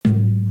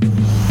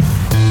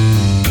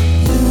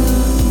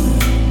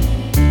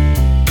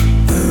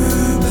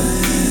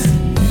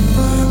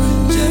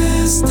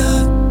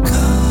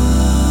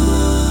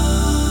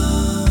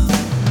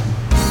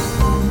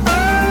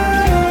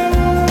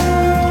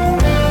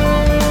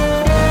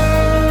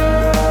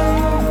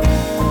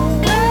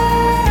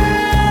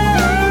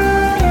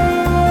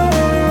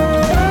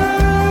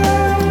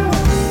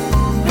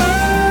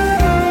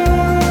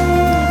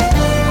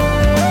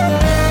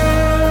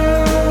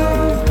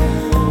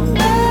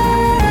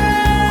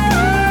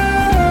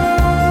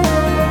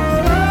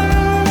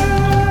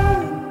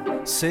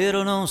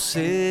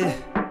ser,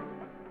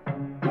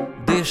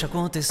 deixa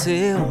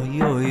acontecer,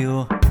 oi, oi,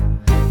 oi.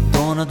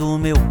 Dona do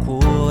meu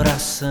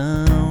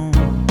coração,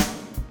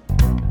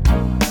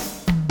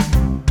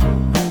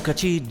 nunca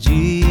te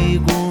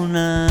digo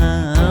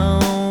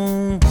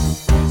não.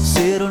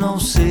 Ser ou não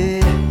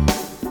ser,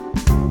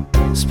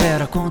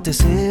 espera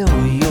acontecer,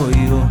 oi,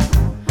 oi, oi.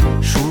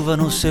 Chuva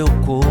no seu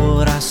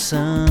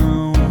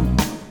coração,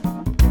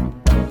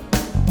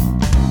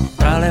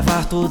 pra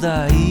levar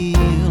toda a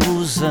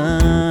ilusão.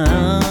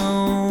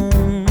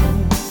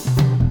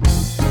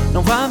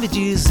 Não vá me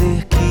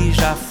dizer que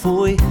já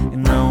foi e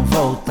não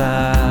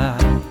voltar,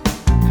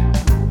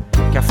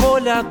 que a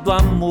folha do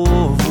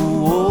amor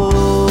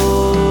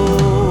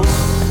voou.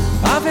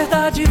 A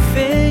verdade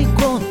vem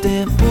com o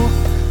tempo,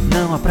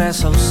 não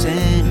apressa o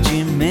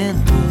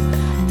sentimento.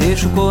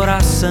 Deixa o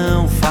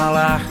coração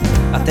falar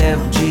até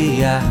um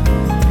dia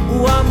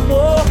o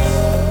amor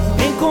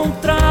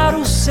encontrar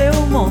o seu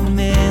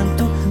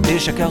momento.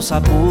 Deixa que é o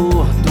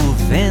sabor do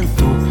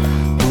vento,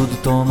 tudo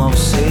toma o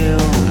seu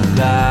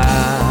lugar.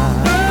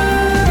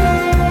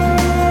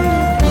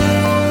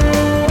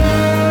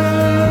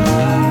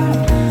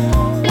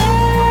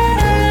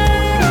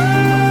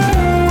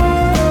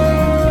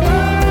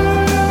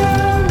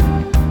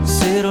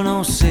 Ser ou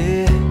não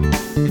ser,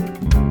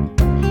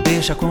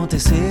 deixa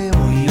acontecer,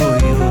 oi, oi,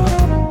 oi.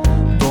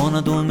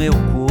 Dona do meu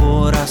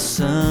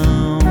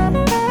coração,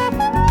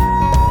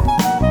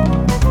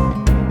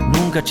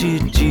 nunca te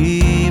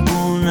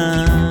digo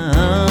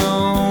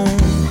não.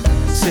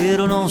 Ser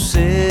ou não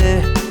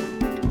ser,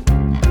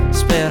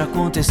 espera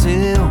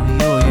acontecer, oi,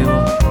 oi,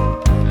 oi.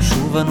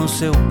 Chuva no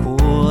seu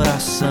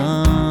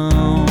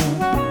coração,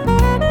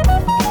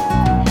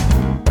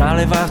 pra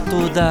levar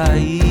toda a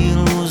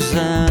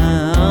ilusão.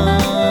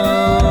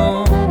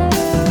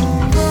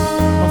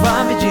 Não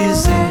vá me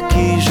dizer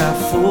que já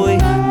foi,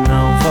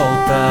 não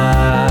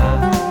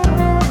voltar,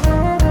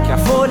 que a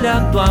folha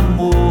do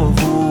amor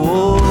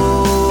voou.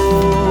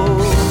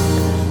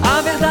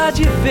 A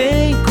verdade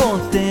vem com o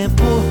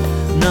tempo,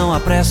 não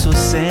apressa o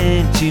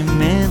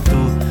sentimento.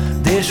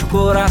 Deixa o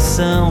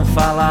coração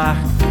falar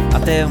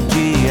até um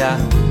dia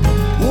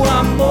o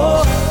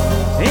amor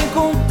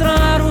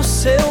encontrar o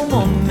seu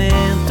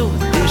momento.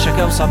 Deixa que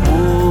é o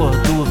sabor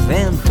do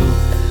vento,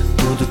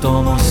 tudo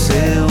toma o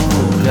seu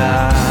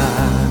lugar.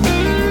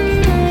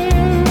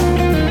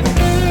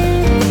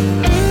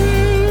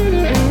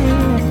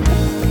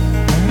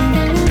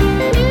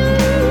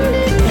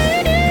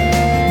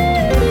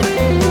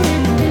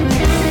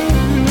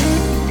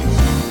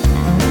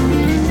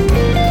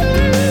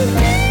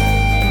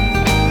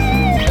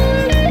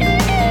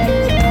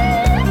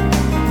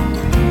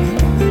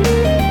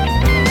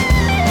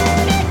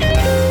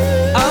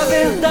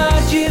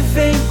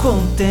 Com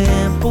o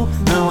tempo,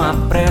 não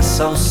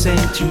apressa o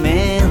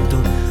sentimento.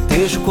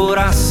 Deixa o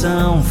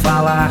coração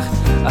falar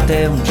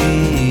até um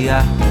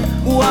dia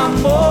o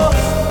amor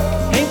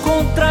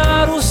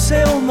encontrar o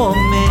seu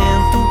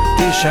momento.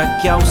 Deixa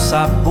que ao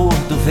sabor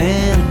do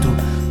vento,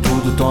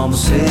 tudo toma o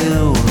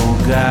seu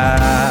lugar.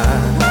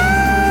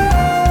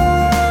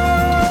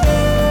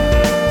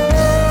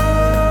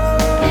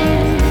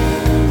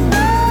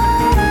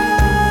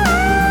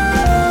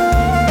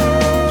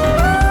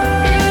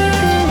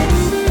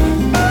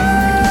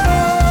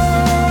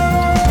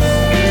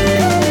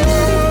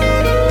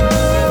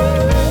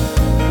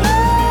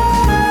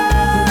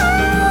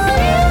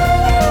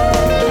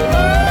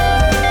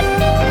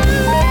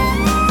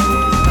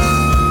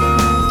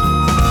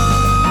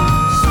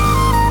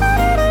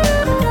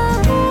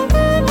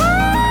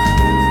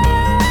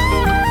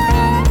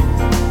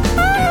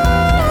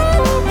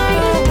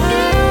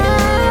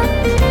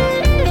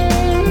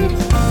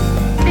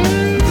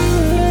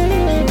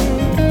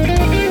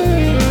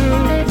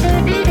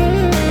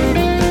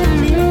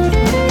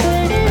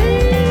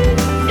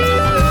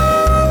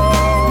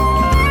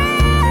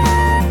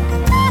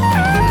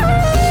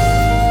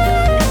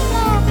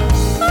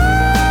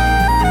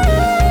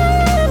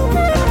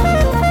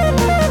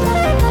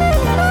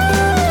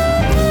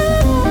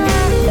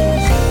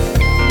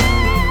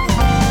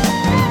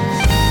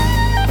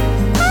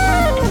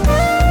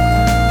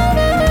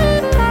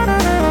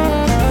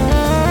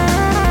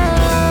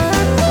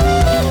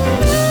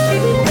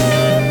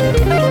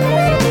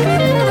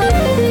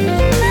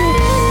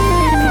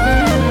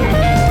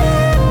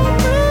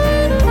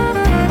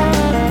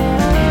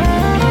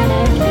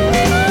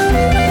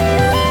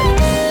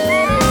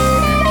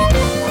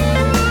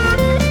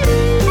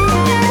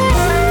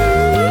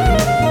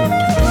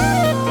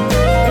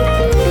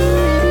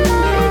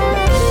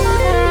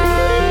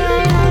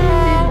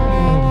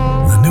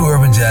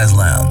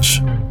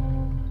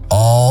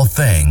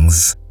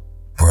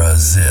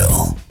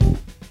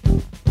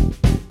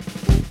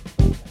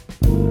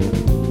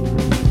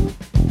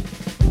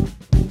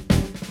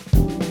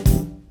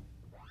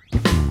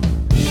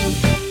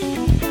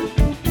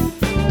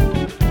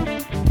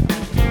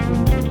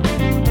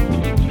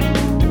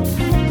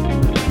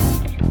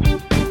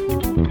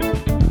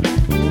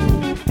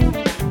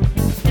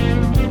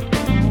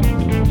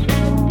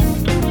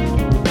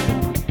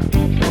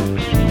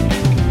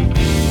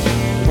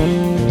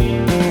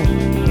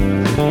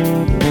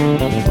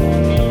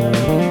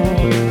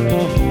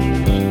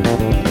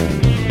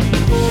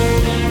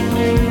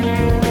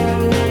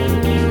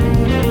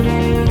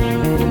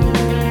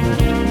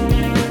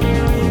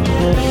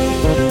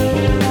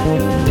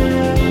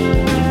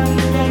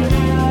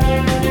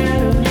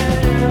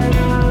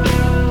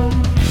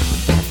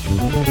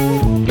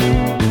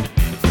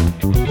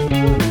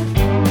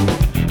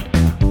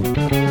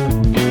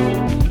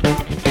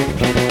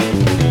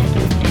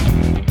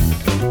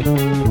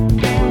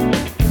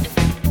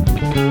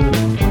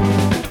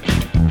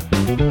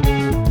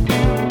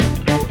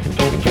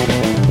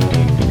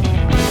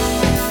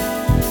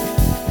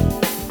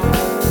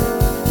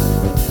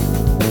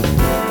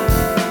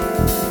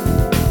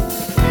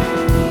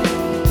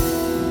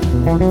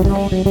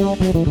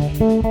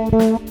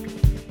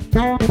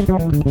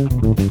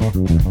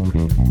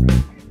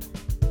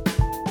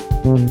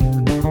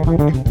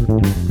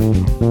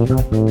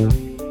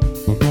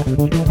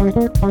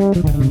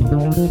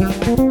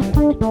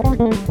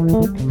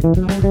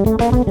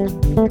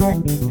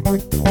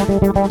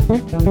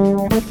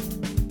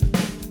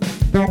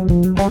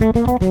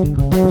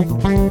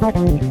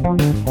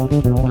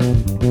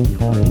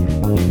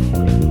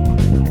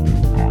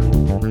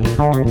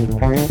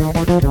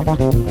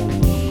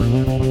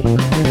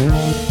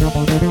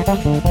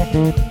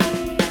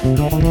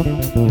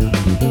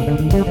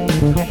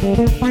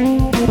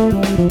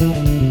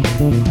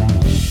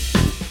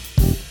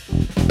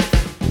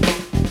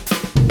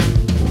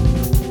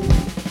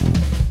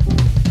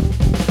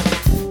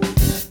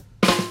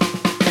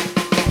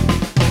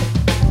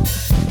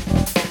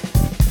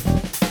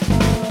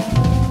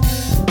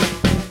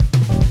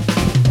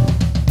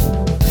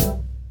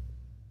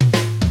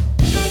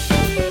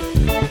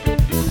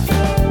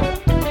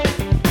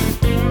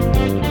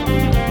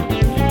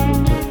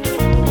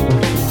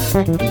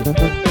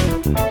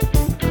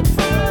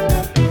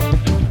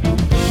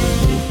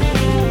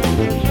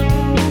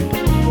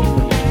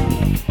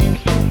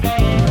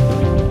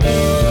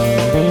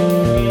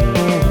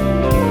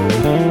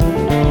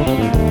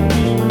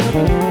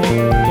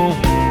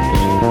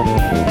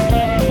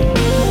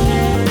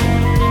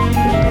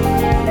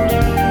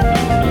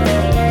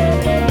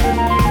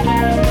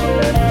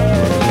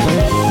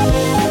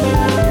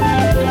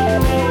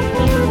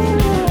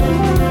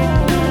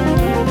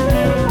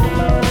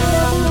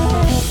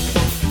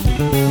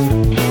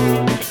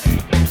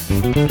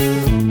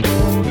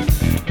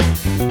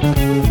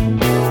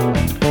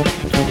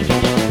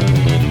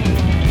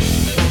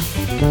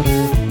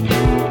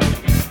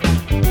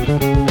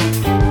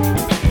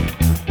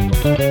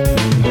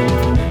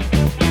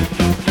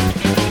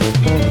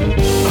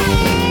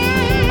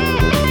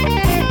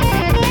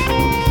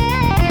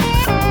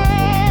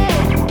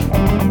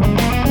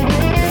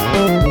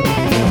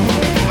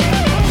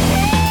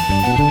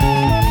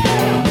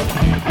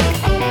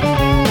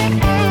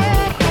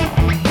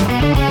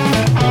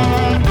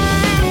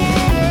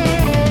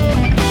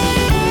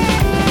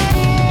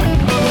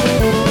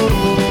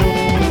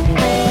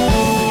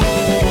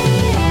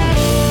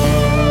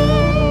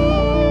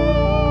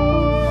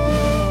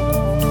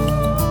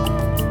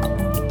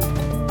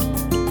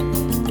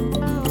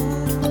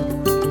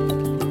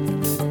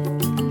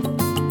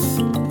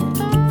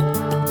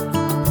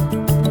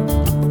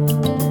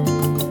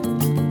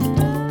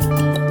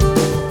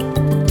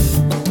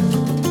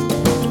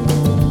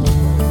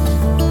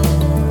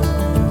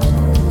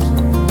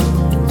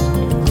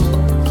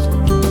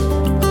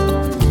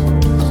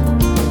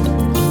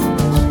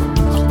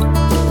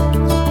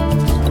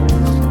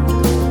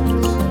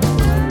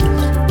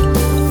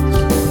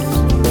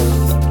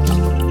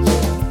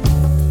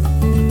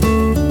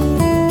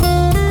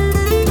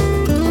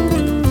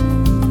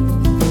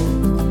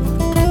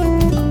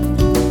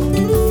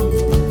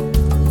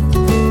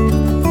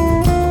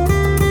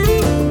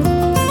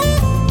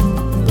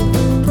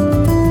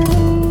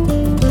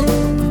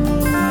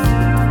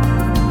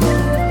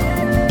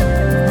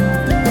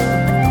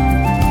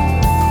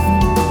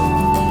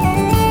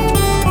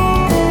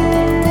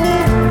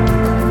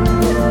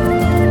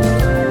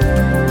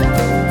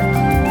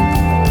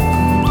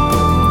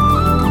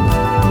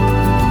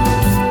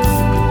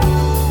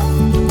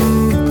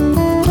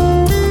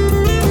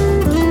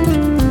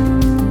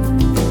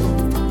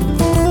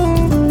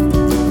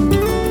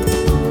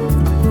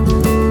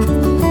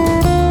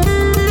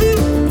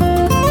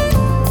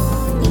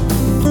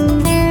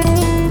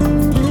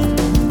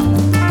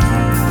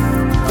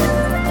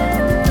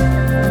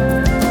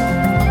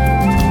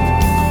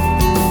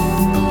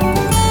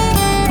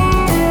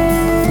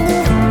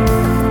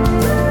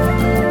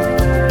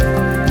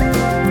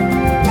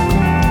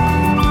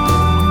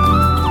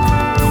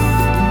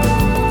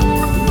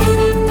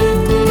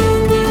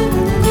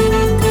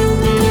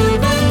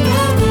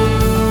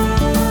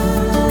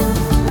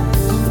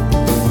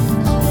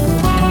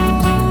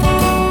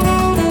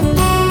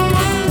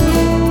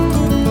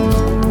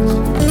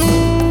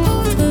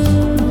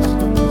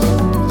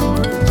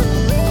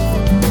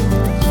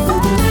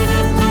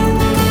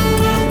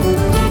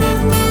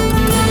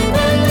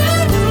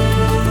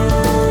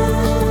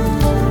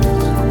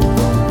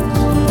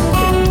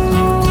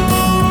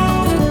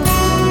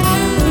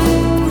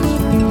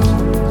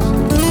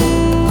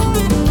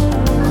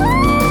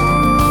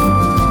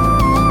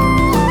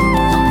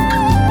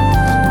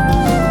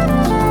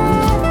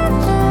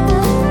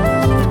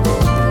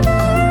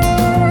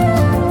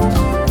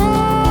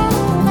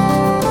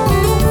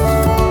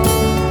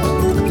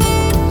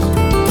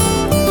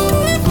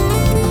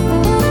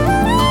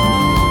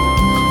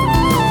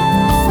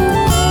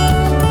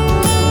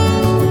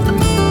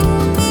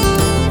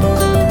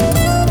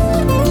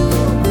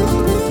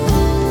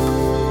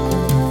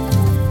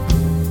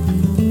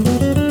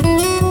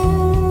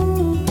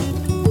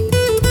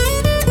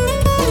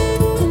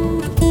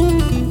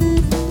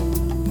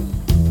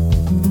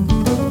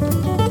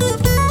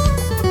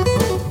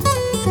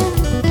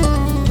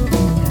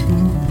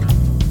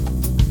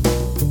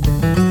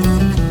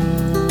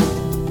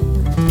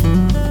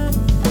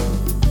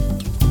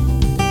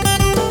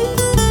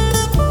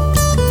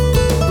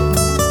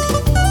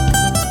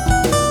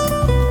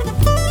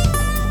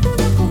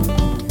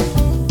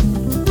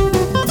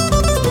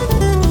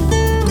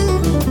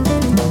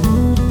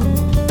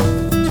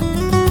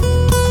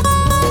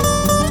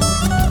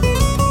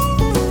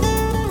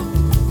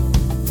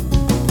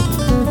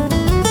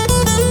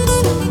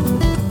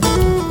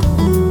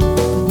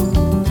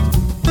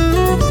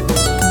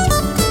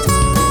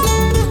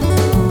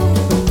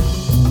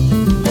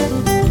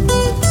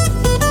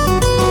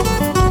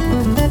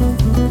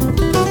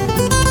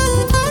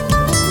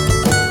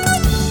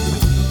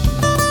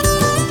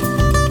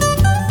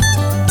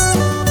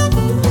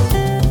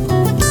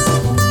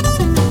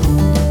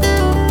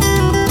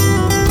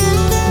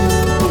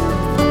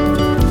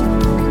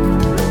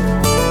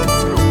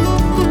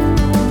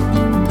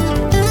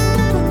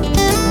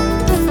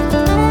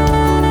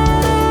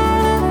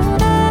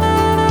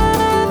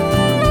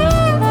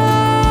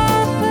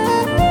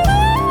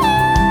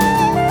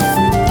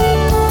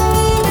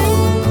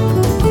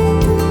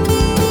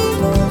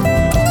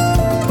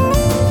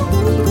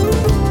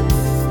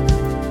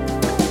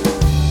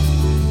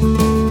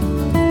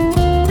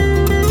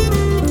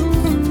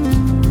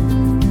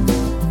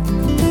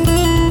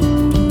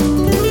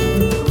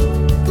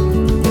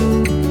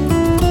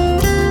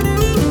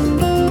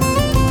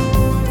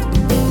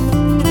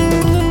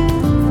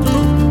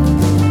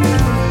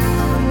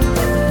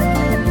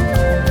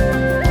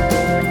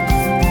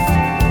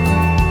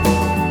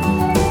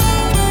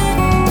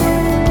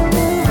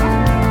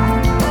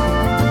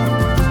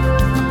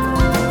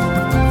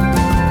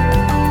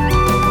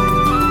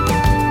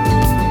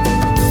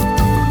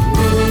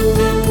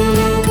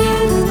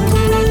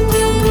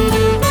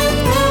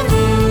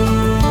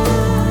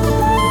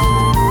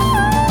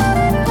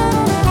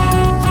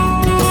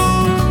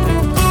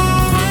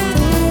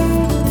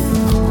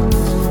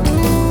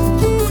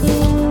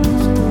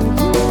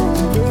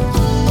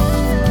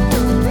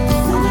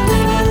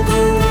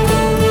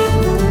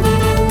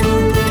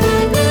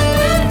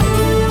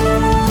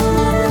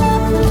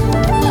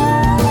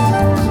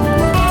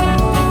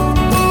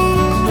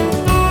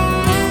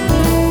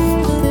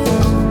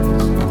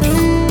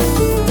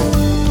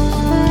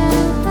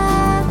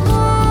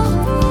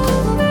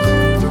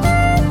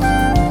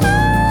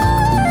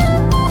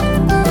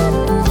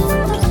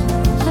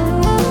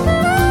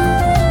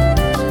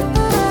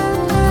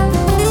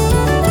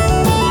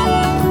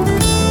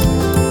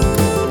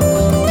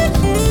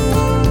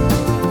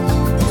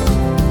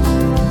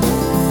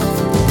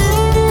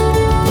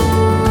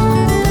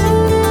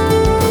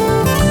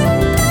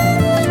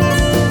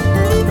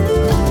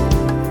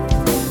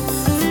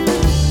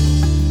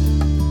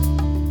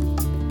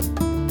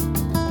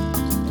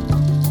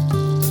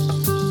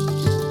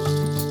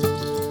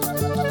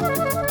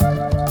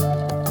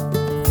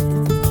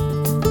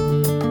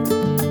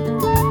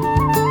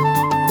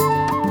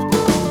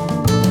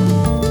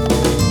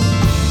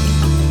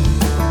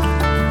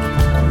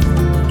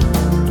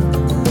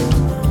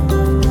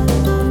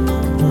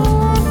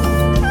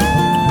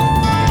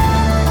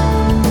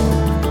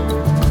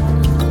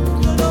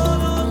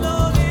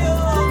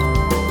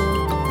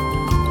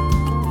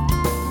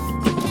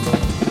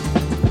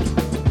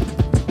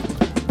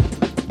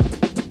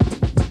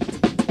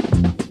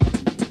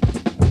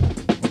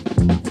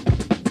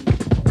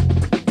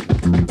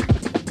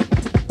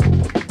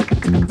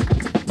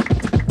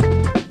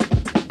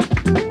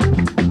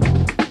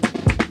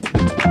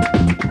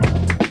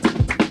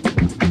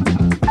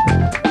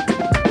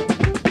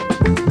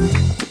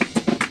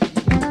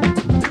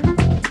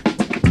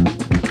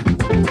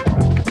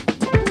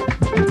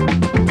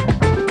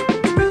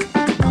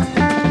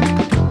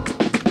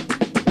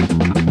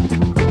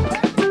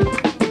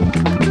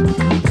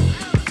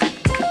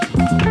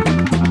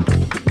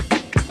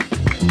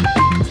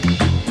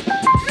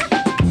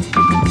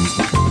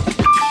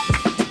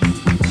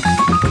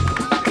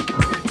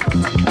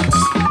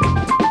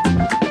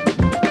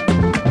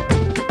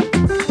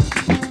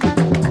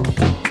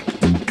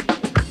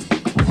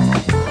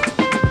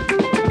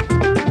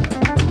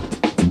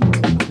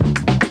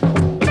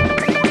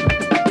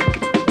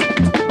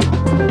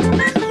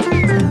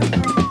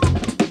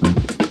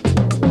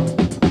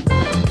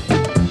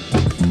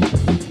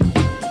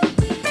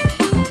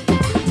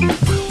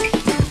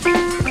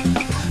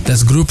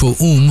 Grupo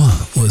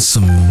with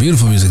some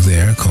beautiful music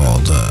there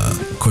called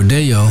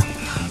Cordello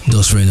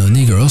dos Reynos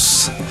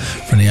Negros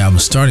from the album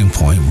Starting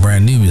Point,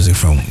 brand new music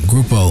from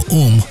Grupo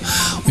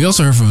We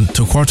also heard from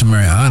Torquato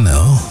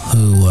Mariano,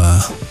 who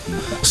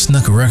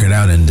snuck a record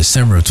out in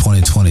December of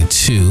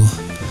 2022.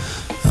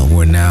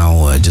 We're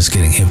now just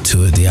getting hip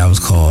to it. The album's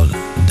called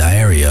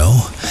Diario,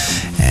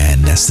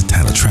 and that's the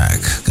title track.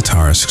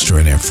 Guitarist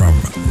extraordinaire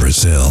from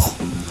Brazil.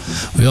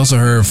 We also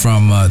heard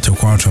from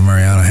Torquato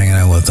Mariano hanging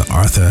out with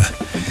Arthur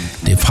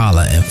De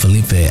Paula and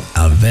Felipe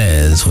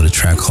Alves with a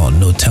track called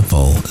No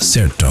Tempo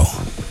Certo.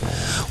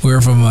 We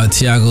heard from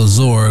Tiago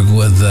Zorg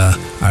with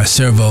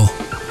Acervo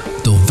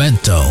do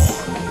Vento.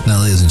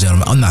 Now, ladies and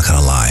gentlemen, I'm not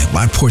gonna lie,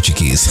 my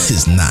Portuguese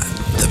is not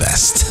the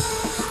best.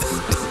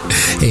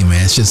 Hey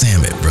man,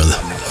 Shazam it, brother.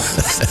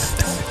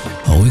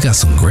 Oh, we got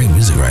some great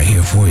music right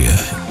here for you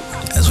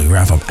as we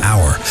wrap up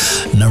hour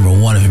number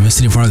 1. If you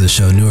missed any part of the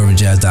show,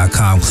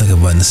 newurbanjazz.com, click a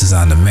button, this is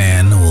on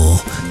demand. We'll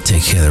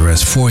take care of the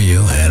rest for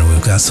you, and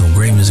we've got some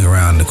great music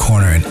around the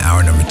corner in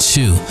hour number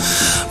 2.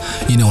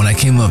 You know, when I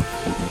came up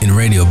in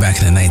radio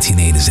back in the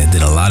 1980s, I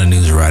did a lot of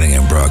news writing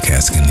and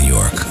broadcasting in New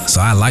York. So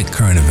I like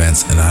current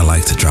events, and I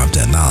like to drop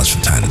that knowledge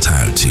from time to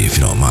time to you, if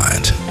you don't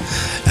mind.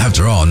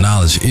 After all,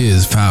 knowledge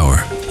is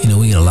power. You know,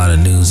 we get a lot of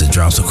news that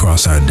drops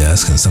across our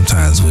desk, and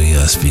sometimes we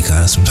speak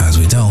on it, sometimes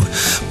we don't.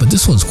 But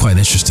this one's quite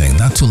interesting.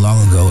 Not too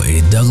long ago,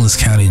 a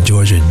Douglas County,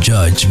 Georgia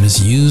judge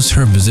misused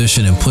her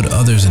position and put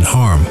others in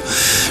harm.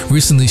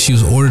 Recently, she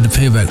was ordered to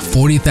pay back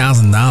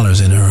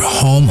 $40,000 in her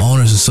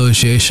homeowners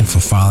association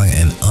for filing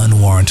an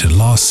unwarranted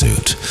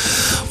lawsuit.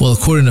 Well,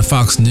 according to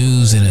Fox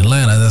News in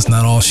Atlanta, that's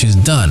not all she's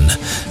done.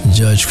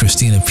 Judge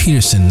Christina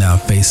Peterson now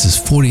faces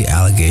 40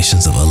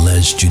 allegations of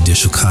alleged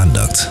judicial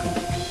conduct.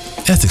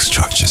 Ethics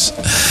charges.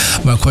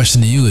 My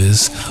question to you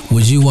is,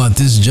 would you want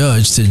this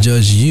judge to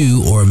judge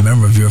you or a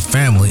member of your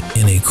family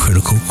in a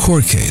critical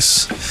court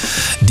case?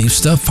 Deep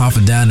stuff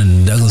popping down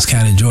in Douglas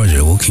County,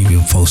 Georgia. We'll keep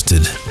you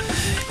posted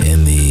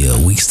in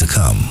the weeks to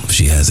come.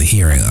 She has a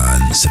hearing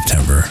on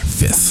September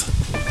 5th.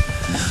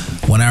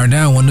 1 hour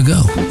down, 1 to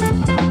go.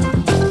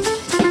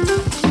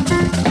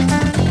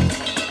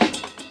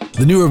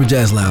 The New Urban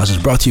Jazz Lounge is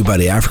brought to you by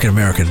the African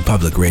American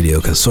Public Radio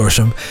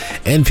Consortium,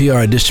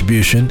 NPR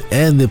Distribution,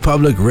 and the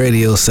Public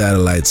Radio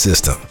Satellite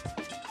System.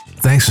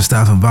 Thanks for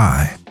stopping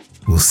by.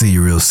 We'll see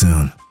you real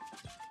soon.